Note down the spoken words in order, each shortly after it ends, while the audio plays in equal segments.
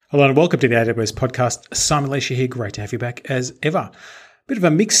Hello and welcome to the AWS podcast. Simon Leisha here. Great to have you back as ever. Bit of a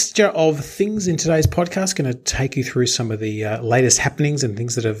mixture of things in today's podcast. Going to take you through some of the latest happenings and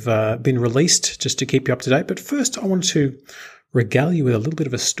things that have been released just to keep you up to date. But first, I want to regale you with a little bit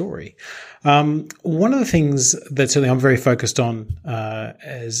of a story. One of the things that certainly I'm very focused on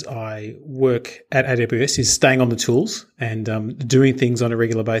as I work at AWS is staying on the tools and doing things on a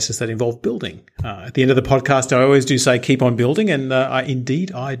regular basis that involve building. At the end of the podcast, I always do say keep on building, and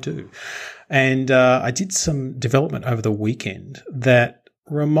I do. And I did some development over the weekend that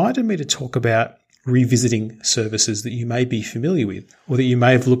reminded me to talk about revisiting services that you may be familiar with or that you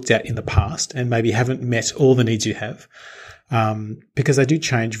may have looked at in the past and maybe haven't met all the needs you have. Because they do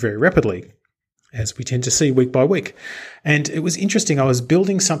change very rapidly, as we tend to see week by week. And it was interesting. I was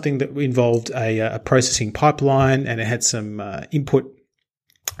building something that involved a processing pipeline, and it had some input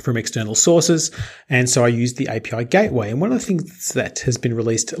from external sources. And so I used the API Gateway. And one of the things that has been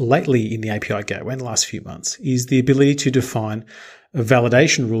released lately in the API Gateway in the last few months is the ability to define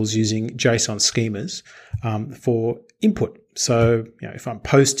validation rules using JSON schemas for input. So, if I'm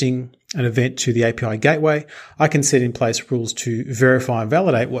posting an event to the API Gateway, I can set in place rules to verify and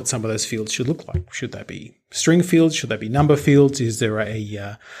validate what some of those fields should look like. Should they be string fields? Should they be number fields? Is there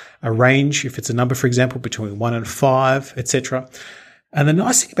a range, if it's a number, for example, between 1 and 5, etc.? And the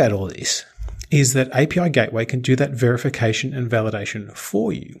nice thing about all of this is that API Gateway can do that verification and validation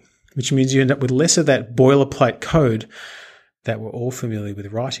for you, which means you end up with less of that boilerplate code that we're all familiar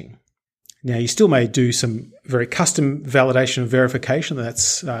with writing. Now, you still may do some very custom validation and verification.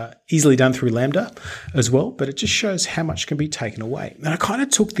 That's easily done through Lambda as well, but it just shows how much can be taken away. And I kind of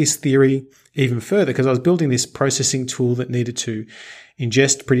took this theory even further because I was building this processing tool that needed to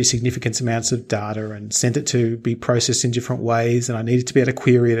ingest pretty significant amounts of data and send it to be processed in different ways, and I needed to be able to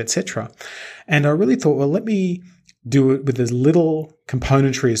query it, etc. And I really thought, well, let me do it with as little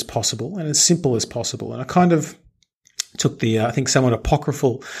componentry as possible and as simple as possible. And I kind of took the, I think, somewhat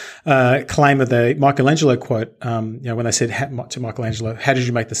apocryphal claim of the Michelangelo quote. When they said to Michelangelo, "How did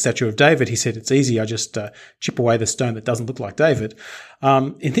you make the statue of David?" He said, "It's easy. I just chip away the stone that doesn't look like David."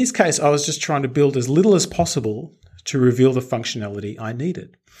 In this case, I was just trying to build as little as possible to reveal the functionality I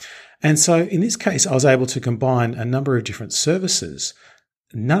needed. And so in this case, I was able to combine a number of different services,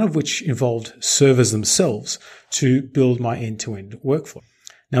 none of which involved servers themselves, to build my end-to-end workflow.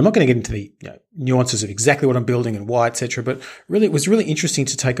 Now, I'm not going to get into the nuances of exactly what I'm building and why, etc., but really, it was really interesting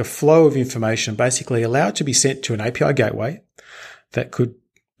to take a flow of information, basically allow it to be sent to an API gateway that could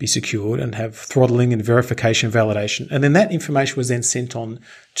be secured and have throttling and verification validation. And then that information was then sent on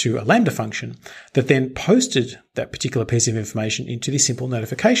to a Lambda function that then posted that particular piece of information into the simple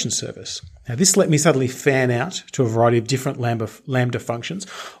notification service. Now, this let me suddenly fan out to a variety of different Lambda functions,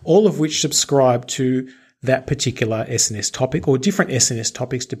 all of which subscribe to that particular SNS topic or different SNS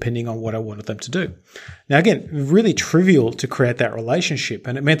topics depending on what I wanted them to do. Now, again, really trivial to create that relationship,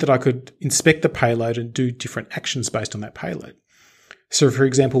 and it meant that I could inspect the payload and do different actions based on that payload. So, for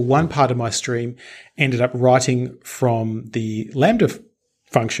example, one part of my stream ended up writing from the Lambda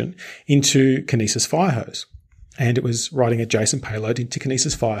function into Kinesis Firehose, and it was writing a JSON payload into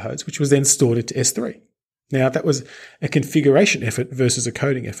Kinesis Firehose, which was then stored into S3. Now, that was a configuration effort versus a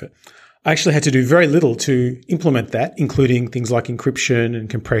coding effort. I actually had to do very little to implement that, including things like encryption and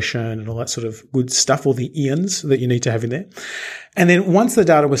compression and all that sort of good stuff, all the eons that you need to have in there. And then once the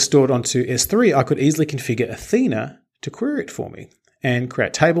data was stored onto S3, I could easily configure Athena to query it for me and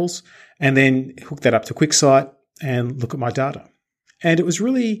create tables and then hook that up to QuickSight and look at my data. And it was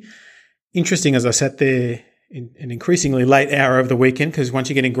really interesting as I sat there in an increasingly late hour of the weekend, because once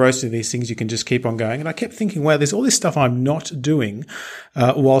you get engrossed in these things, you can just keep on going. And I kept thinking, wow, there's all this stuff I'm not doing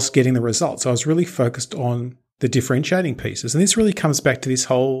whilst getting the results. I was really focused on the differentiating pieces. And this really comes back to this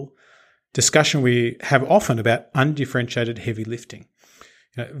whole discussion we have often about undifferentiated heavy lifting.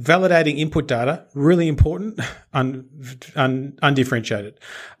 Validating input data, really important, undifferentiated.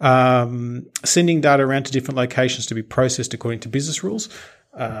 Sending data around to different locations to be processed according to business rules,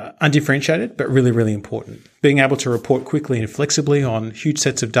 undifferentiated, but really, really important. Being able to report quickly and flexibly on huge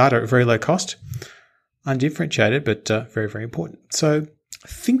sets of data at very low cost, undifferentiated, but very, very important. So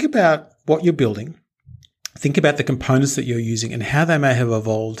think about what you're building. Think about the components that you're using and how they may have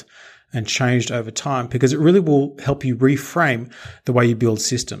evolved and changed over time, because it really will help you reframe the way you build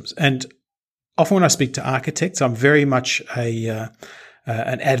systems. And often when I speak to architects, I'm very much an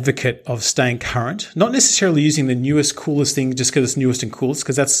advocate of staying current, not necessarily using the newest, coolest thing just because it's newest and coolest,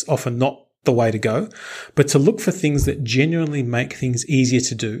 because that's often not the way to go, but to look for things that genuinely make things easier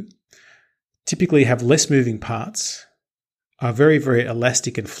to do, typically have less moving parts, are very, very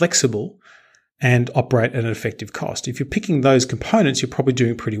elastic and flexible, and operate at an effective cost. If you're picking those components, you're probably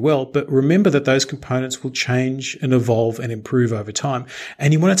doing pretty well, but remember that those components will change and evolve and improve over time,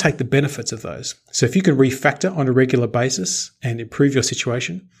 and you want to take the benefits of those. So if you can refactor on a regular basis and improve your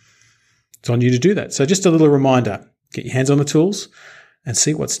situation, it's on you to do that. So just a little reminder, get your hands on the tools and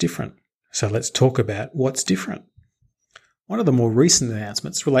see what's different. So let's talk about what's different. One of the more recent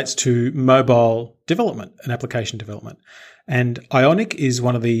announcements relates to mobile development and application development. And Ionic is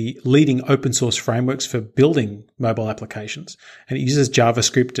one of the leading open source frameworks for building mobile applications. And it uses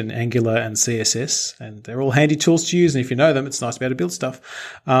JavaScript and Angular and CSS, and they're all handy tools to use. And if you know them, it's nice to be able to build stuff.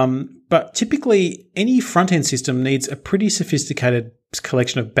 But typically, any front-end system needs a pretty sophisticated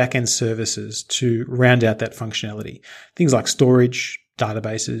collection of back-end services to round out that functionality. Things like storage,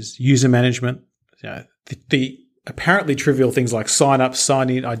 databases, user management, the apparently trivial things like sign up, sign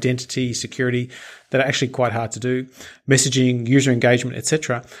in, identity, security that are actually quite hard to do, messaging, user engagement,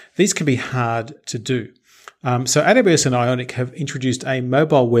 etc. These can be hard to do. So AWS and Ionic have introduced a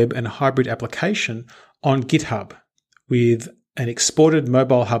mobile web and hybrid application on GitHub with an exported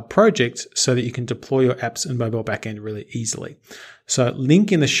mobile hub project so that you can deploy your apps and mobile backend really easily. So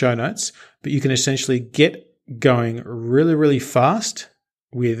link in the show notes, but you can essentially get going really, really fast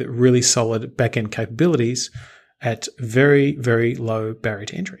with really solid backend capabilities at very, very low barrier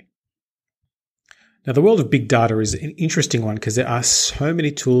to entry. Now, the world of big data is an interesting one because there are so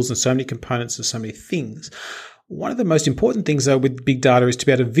many tools and so many components and so many things. One of the most important things, though, with big data is to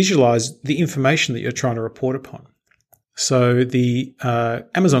be able to visualize the information that you're trying to report upon. So the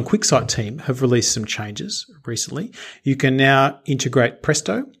Amazon QuickSight team have released some changes recently. You can now integrate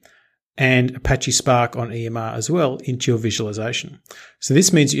Presto and Apache Spark on EMR as well into your visualization. So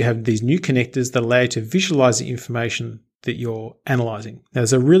this means you have these new connectors that allow you to visualize the information that you're analyzing. Now,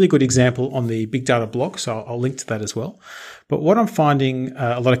 there's a really good example on the Big Data blog, so I'll link to that as well. But what I'm finding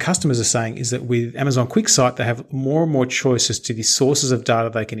a lot of customers are saying is that with Amazon QuickSight, they have more and more choices to the sources of data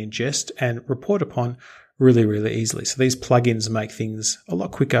they can ingest and report upon really, really easily. So these plugins make things a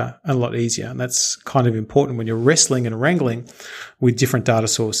lot quicker and a lot easier. And that's kind of important when you're wrestling and wrangling with different data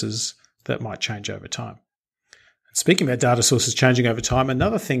sources that might change over time. Speaking about data sources changing over time,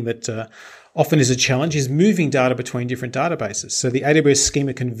 another thing that often is a challenge is moving data between different databases. So the AWS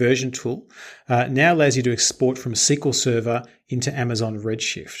Schema Conversion tool now allows you to export from SQL Server into Amazon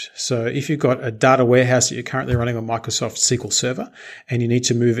Redshift. So if you've got a data warehouse that you're currently running on Microsoft SQL Server and you need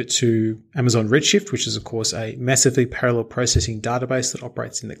to move it to Amazon Redshift, which is, of course, a massively parallel processing database that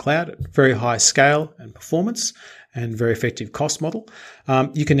operates in the cloud at very high scale and performance, and very effective cost model.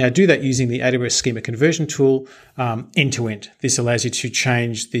 You can now do that using the AWS Schema Conversion tool end to end. This allows you to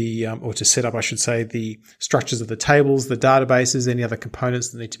change or to set up, I should say, the structures of the tables, the databases, any other components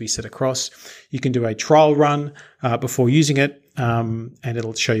that need to be set across. You can do a trial run before using it, and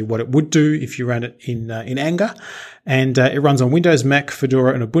it'll show you what it would do if you ran it in Anger. And it runs on Windows, Mac,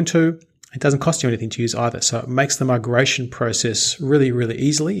 Fedora, and Ubuntu. It doesn't cost you anything to use either. So it makes the migration process really, really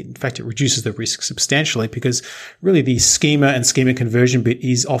easily. In fact, it reduces the risk substantially because really the schema and schema conversion bit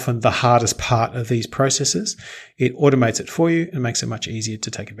is often the hardest part of these processes. It automates it for you and makes it much easier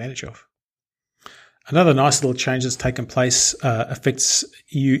to take advantage of. Another nice little change that's taken place affects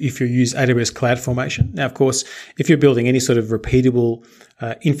you if you use AWS CloudFormation. Now, of course, if you're building any sort of repeatable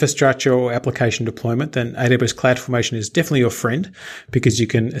infrastructure or application deployment, then AWS CloudFormation is definitely your friend because you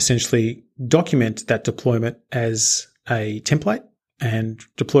can essentially document that deployment as a template and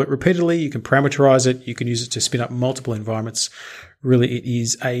deploy it repeatedly. You can parameterize it. You can use it to spin up multiple environments. Really, it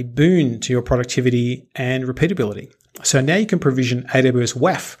is a boon to your productivity and repeatability. So now you can provision AWS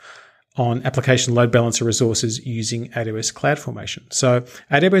WAF on application load balancer resources using AWS CloudFormation. So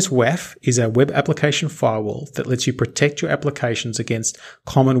AWS WAF is a web application firewall that lets you protect your applications against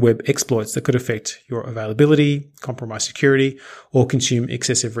common web exploits that could affect your availability, compromise security, or consume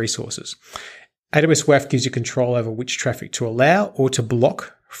excessive resources. AWS WAF gives you control over which traffic to allow or to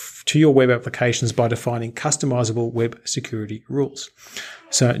block to your web applications by defining customizable web security rules.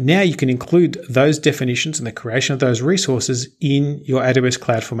 So now you can include those definitions and the creation of those resources in your AWS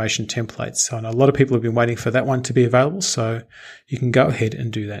CloudFormation templates. So I know a lot of people have been waiting for that one to be available, so you can go ahead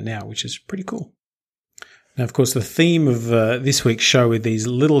and do that now, which is pretty cool. Now, of course, the theme of this week's show is these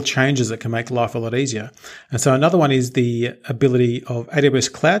little changes that can make life a lot easier. And so another one is the ability of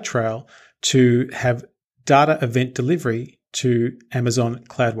AWS CloudTrail to have data event delivery to Amazon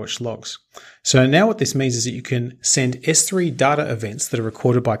CloudWatch logs. So now what this means is that you can send S3 data events that are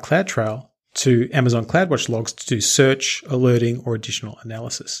recorded by CloudTrail to Amazon CloudWatch logs to do search, alerting, or additional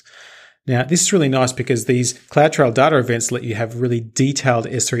analysis. Now, this is really nice because these CloudTrail data events let you have really detailed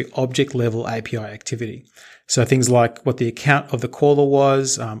S3 object level API activity. So things like what the account of the caller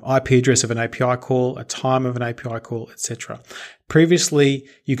was, IP address of an API call, a time of an API call, etc. Previously,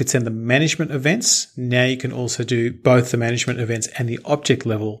 you could send the management events. Now you can also do both the management events and the object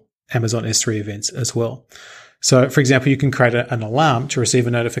level Amazon S3 events as well. So, for example, you can create an alarm to receive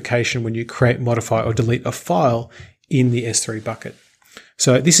a notification when you create, modify, or delete a file in the S3 bucket.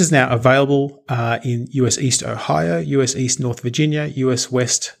 So this is now available in US East Ohio, US East North Virginia, US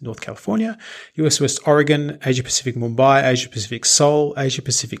West North California, US West Oregon, Asia Pacific Mumbai, Asia Pacific Seoul, Asia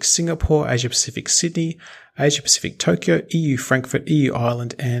Pacific Singapore, Asia Pacific Sydney, Asia Pacific Tokyo, EU Frankfurt, EU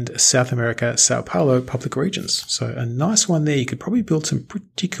Ireland, and South America, Sao Paulo public regions. So a nice one there. You could probably build some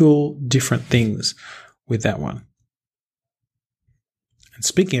pretty cool different things with that one. And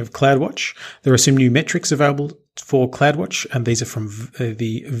speaking of CloudWatch, there are some new metrics available for CloudWatch, and these are from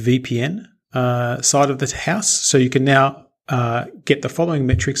the VPN side of the house. So you can now get the following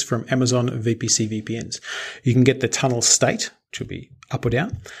metrics from Amazon VPC VPNs. You can get the tunnel state, which will be up or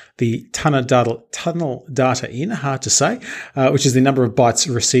down, the tunnel data in, hard to say, which is the number of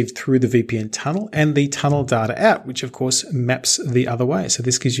bytes received through the VPN tunnel, and the tunnel data out, which of course maps the other way. So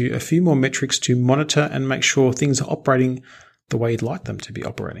this gives you a few more metrics to monitor and make sure things are operating the way you'd like them to be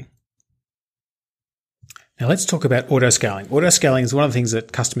operating. Now let's talk about auto-scaling. Auto-scaling is one of the things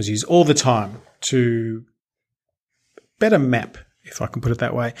that customers use all the time to better map, if I can put it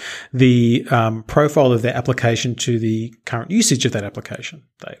that way, the profile of their application to the current usage of that application.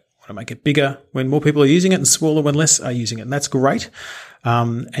 They want to make it bigger when more people are using it and smaller when less are using it. And that's great.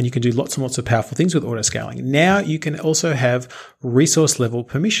 And you can do lots and lots of powerful things with auto-scaling. Now you can also have resource level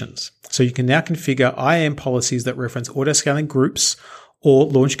permissions. So you can now configure IAM policies that reference auto-scaling groups or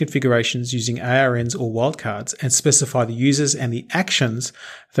launch configurations using ARNs or wildcards and specify the users and the actions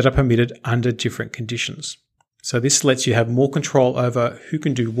that are permitted under different conditions. So this lets you have more control over who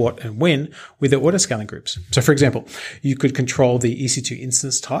can do what and when with the auto-scaling groups. So for example, you could control the EC2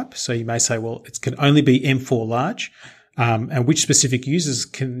 instance type. So you may say, well, it can only be M4 large, and which specific users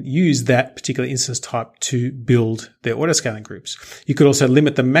can use that particular instance type to build their auto-scaling groups. You could also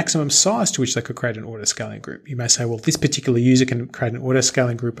limit the maximum size to which they could create an auto-scaling group. You may say, well, this particular user can create an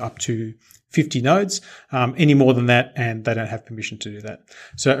auto-scaling group up to 50 nodes, any more than that, and they don't have permission to do that.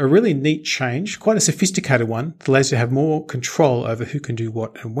 So a really neat change, quite a sophisticated one, that allows you to have more control over who can do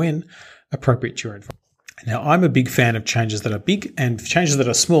what and when appropriate to your environment. Now, I'm a big fan of changes that are big and changes that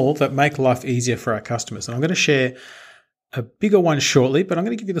are small that make life easier for our customers. And I'm going to share a bigger one shortly, but I'm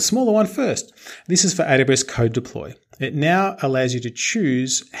going to give you the smaller one first. This is for AWS Code Deploy. It now allows you to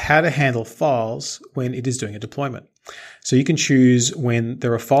choose how to handle files when it is doing a deployment. So you can choose when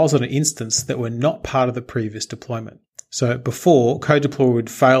there are files on an instance that were not part of the previous deployment. So before, Code Deploy would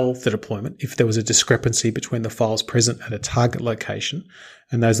fail the deployment if there was a discrepancy between the files present at a target location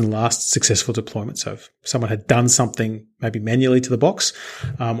and those in the last successful deployment. So if someone had done something maybe manually to the box,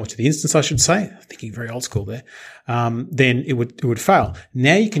 or to the instance, I should say, thinking very old school there, then it would fail.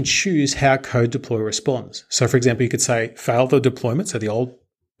 Now you can choose how Code Deploy responds. So for example, you could say fail the deployment, so the old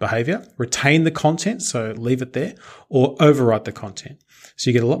behavior, retain the content, so leave it there, or overwrite the content. So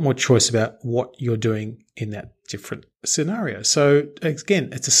you get a lot more choice about what you're doing in that different scenario. So again,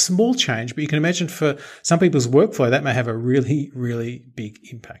 it's a small change, but you can imagine for some people's workflow, that may have a really, really big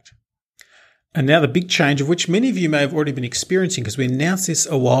impact. And now the big change, of which many of you may have already been experiencing, because we announced this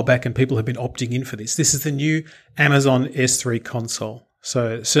a while back and people have been opting in for this. This is the new Amazon S3 console.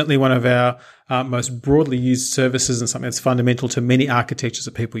 So certainly one of our most broadly used services and something that's fundamental to many architectures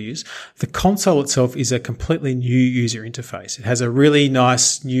that people use. The console itself is a completely new user interface. It has a really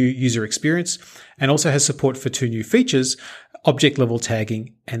nice new user experience and also has support for two new features, object level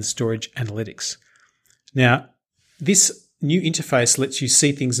tagging and storage analytics. Now, this new interface lets you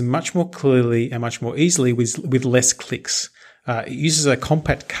see things much more clearly and much more easily with less clicks. It uses a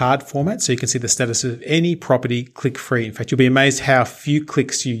compact card format, so you can see the status of any property click-free. In fact, you'll be amazed how few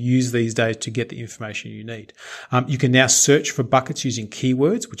clicks you use these days to get the information you need. You can now search for buckets using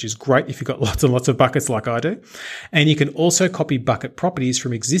keywords, which is great if you've got lots and lots of buckets like I do. And you can also copy bucket properties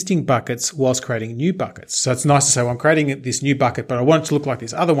from existing buckets whilst creating new buckets. So it's nice to say, well, I'm creating this new bucket, but I want it to look like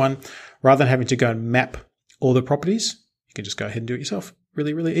this other one. Rather than having to go and map all the properties, you can just go ahead and do it yourself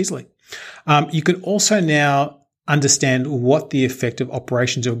really, really easily. You can also now understand what the effect of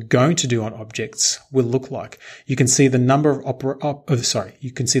operations you're going to do on objects will look like. You can see the number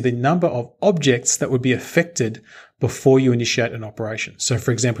of objects that would be affected before you initiate an operation. So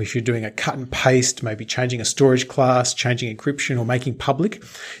for example, if you're doing a cut and paste, maybe changing a storage class, changing encryption, or making public,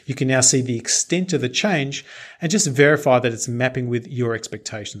 you can now see the extent of the change and just verify that it's mapping with your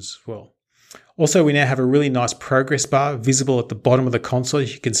expectations as well. Also, we now have a really nice progress bar visible at the bottom of the console.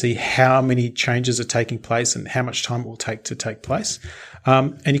 You can see how many changes are taking place and how much time it will take to take place.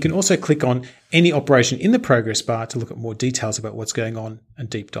 And you can also click on any operation in the progress bar to look at more details about what's going on and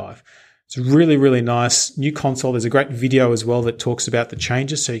deep dive. It's really, really nice new console. There's a great video as well that talks about the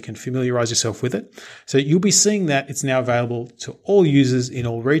changes so you can familiarize yourself with it. So you'll be seeing that it's now available to all users in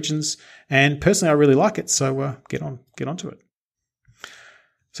all regions. And personally, I really like it. So get onto it.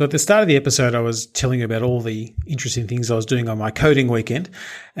 So at the start of the episode, I was telling you about all the interesting things I was doing on my coding weekend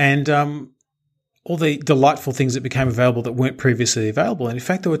and all the delightful things that became available that weren't previously available. And in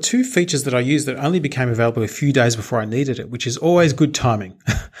fact, there were two features that I used that only became available a few days before I needed it, which is always good timing.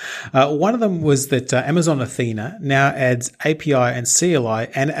 One of them was that Amazon Athena now adds API and CLI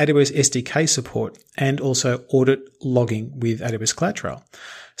and AWS SDK support and also audit logging with AWS CloudTrail.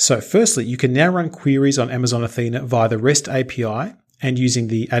 So firstly, you can now run queries on Amazon Athena via the REST API and using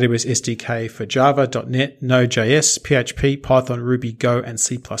the AWS SDK for Java, .NET, Node.js, PHP, Python, Ruby, Go, and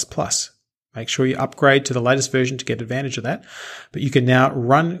C++. Make sure you upgrade to the latest version to get advantage of that. But you can now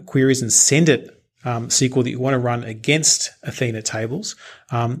run queries and send it SQL that you want to run against Athena tables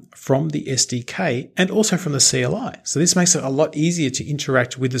from the SDK and also from the CLI. So this makes it a lot easier to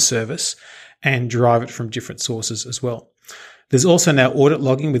interact with the service and drive it from different sources as well. There's also now audit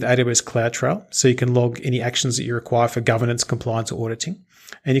logging with AWS CloudTrail, so you can log any actions that you require for governance, compliance, or auditing.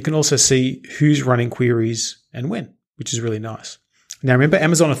 And you can also see who's running queries and when, which is really nice. Now, remember,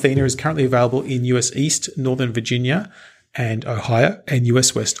 Amazon Athena is currently available in US East, Northern Virginia, and Ohio, and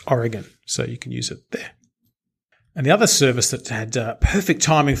US West, Oregon, so you can use it there. And the other service that had perfect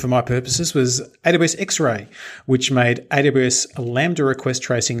timing for my purposes was AWS X-Ray, which made AWS Lambda request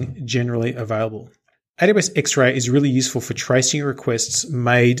tracing generally available. AWS X-Ray is really useful for tracing requests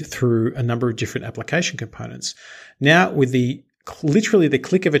made through a number of different application components. Now, with literally the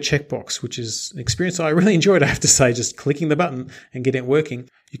click of a checkbox, which is an experience I really enjoyed, I have to say, just clicking the button and getting it working,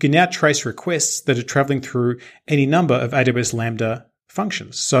 you can now trace requests that are traveling through any number of AWS Lambda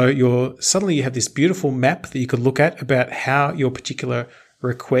functions. So suddenly you have this beautiful map that you could look at about how your particular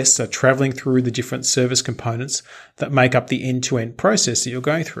requests are traveling through the different service components that make up the end-to-end process that you're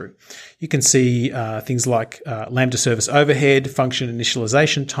going through. You can see things like Lambda service overhead, function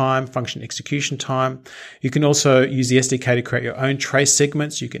initialization time, function execution time. You can also use the SDK to create your own trace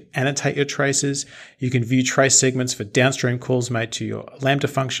segments. You can annotate your traces. You can view trace segments for downstream calls made to your Lambda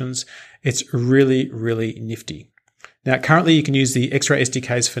functions. It's really, really nifty. Now, currently you can use the X-Ray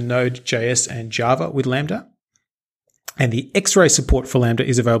SDKs for Node.js and Java with Lambda. And the X-Ray support for Lambda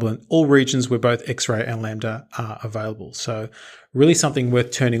is available in all regions where both X-Ray and Lambda are available. So really something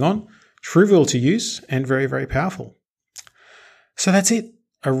worth turning on, trivial to use, and very, very powerful. So that's it.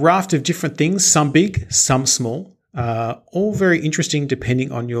 A raft of different things, some big, some small, all very interesting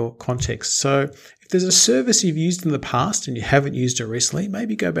depending on your context. So if there's a service you've used in the past and you haven't used it recently,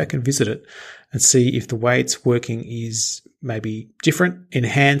 maybe go back and visit it and see if the way it's working is maybe different,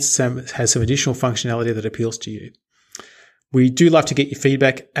 enhanced, has some additional functionality that appeals to you. We do love to get your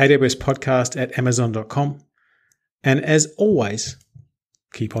feedback, awspodcast@amazon.com. And as always,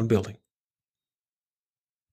 keep on building.